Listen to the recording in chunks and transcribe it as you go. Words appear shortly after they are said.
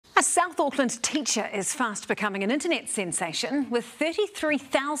South Auckland teacher is fast becoming an internet sensation, with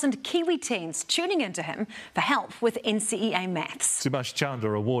 33,000 Kiwi teens tuning into him for help with NCEA maths. Subhash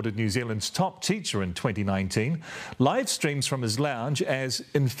Chandra awarded New Zealand's top teacher in 2019. Live streams from his lounge as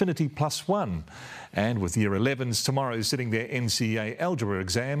Infinityplusone. And with Year 11s tomorrow sitting their NCEA algebra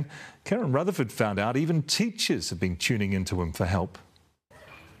exam, Karen Rutherford found out even teachers have been tuning into him for help.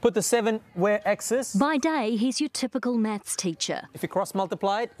 Put the 7 where X is. By day, he's your typical maths teacher. If you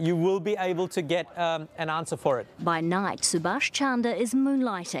cross-multiply it, you will be able to get an answer for it. By night, Subhash Chandra is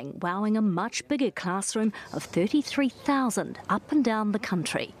moonlighting, wowing a much bigger classroom of 33,000 up and down the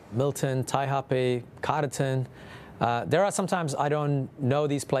country. Milton, Taihape, Carterton. There are sometimes I don't know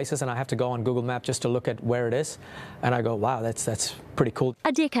these places and I have to go on Google Maps just to look at where it is. And I go, wow, that's pretty cool.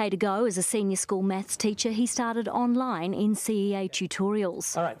 A decade ago, as a senior school maths teacher, he started online NCEA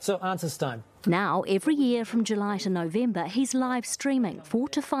tutorials. All right, so answers time. Now, every year from July to November, he's live streaming 4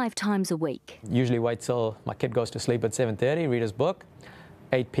 to 5 times a week. Usually wait till my kid goes to sleep at 7:30, read his book.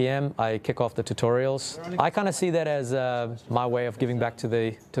 8 p.m. I kick off the tutorials. I kind of see that as my way of giving back to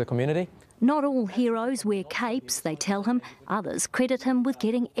the community. Not all heroes wear capes, they tell him. Others credit him with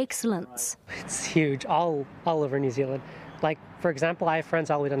getting excellence. It's huge, all over New Zealand. Like, for example, I have friends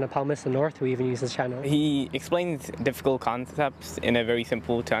all the way down to Palmerston North who even use his channel. He explains difficult concepts in a very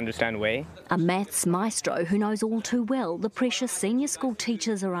simple to understand way. A maths maestro who knows all too well the pressure senior school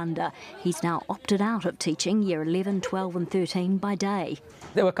teachers are under. He's now opted out of teaching Year 11, 12 and 13 by day.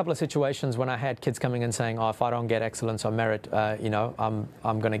 There were a couple of situations when I had kids coming in saying, oh, if I don't get excellence or merit, I'm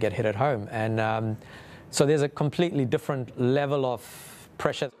going to get hit at home. And so there's a completely different level of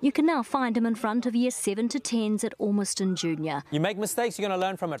pressure. You can now find him in front of Year 7 to 10s at Ormiston Junior. You make mistakes, you're going to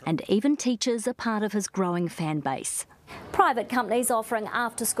learn from it. And even teachers are part of his growing fan base. Private companies offering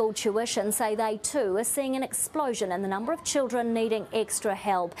after-school tuition say they too are seeing an explosion in the number of children needing extra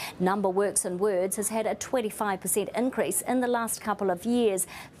help. Number Works and Words has had a 25% increase in the last couple of years.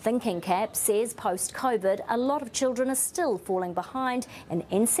 Thinking Cap says post-COVID, a lot of children are still falling behind and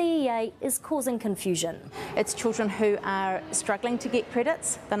NCEA is causing confusion. It's children who are struggling to get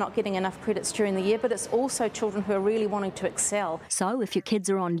credits. They're not getting enough credits during the year, but it's also children who are really wanting to excel. So if your kids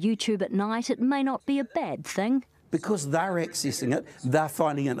are on YouTube at night, it may not be a bad thing. Because they're accessing it, they're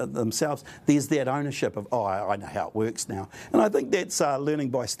finding it themselves. There's that ownership of, oh, I know how it works now. And I think that's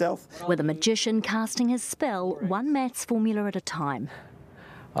learning by stealth. With a magician casting his spell, one maths formula at a time.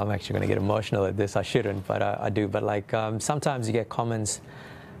 I'm actually going to get emotional at this. I shouldn't, but I do. But like sometimes you get comments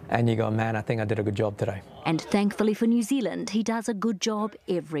and you go, man, I think I did a good job today. And thankfully for New Zealand, he does a good job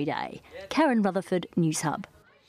every day. Karen Rutherford, Newshub.